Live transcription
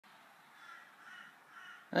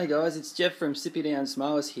Hey guys, it's Jeff from Sippy Downs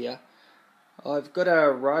Mowers here. I've got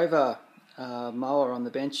a rover mower on the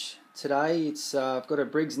bench today. I've got a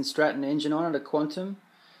Briggs & Stratton engine on it, a Quantum,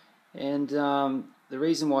 and the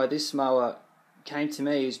reason why this mower came to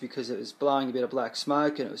me is because it was blowing a bit of black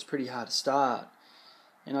smoke and it was pretty hard to start.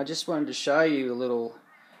 And I just wanted to show you a little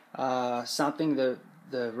something,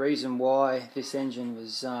 the reason why this engine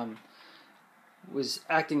was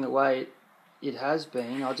acting the way it has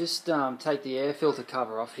been. I'll just take the air filter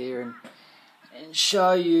cover off here and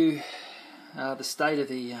show you the state of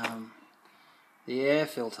the air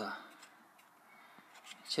filter.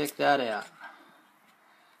 Check that out.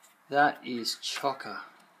 That is chocker,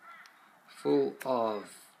 full of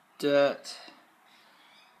dirt,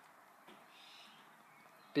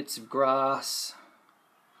 bits of grass,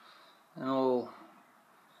 and all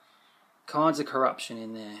kinds of corruption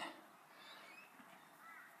in there.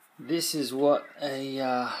 This is what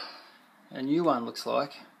a new one looks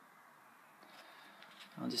like.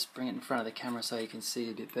 I'll just bring it in front of the camera so you can see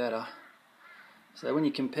it a bit better. So when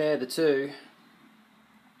you compare the two,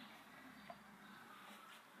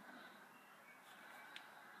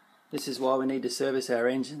 this is why we need to service our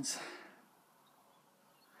engines.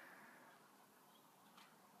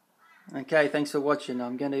 Okay, thanks for watching.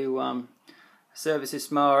 I'm going to service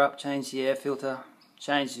this mower up, change the air filter,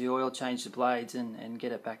 change the oil, change the blades, and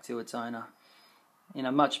get it back to its owner in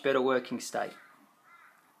a much better working state.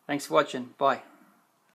 Thanks for watching. Bye.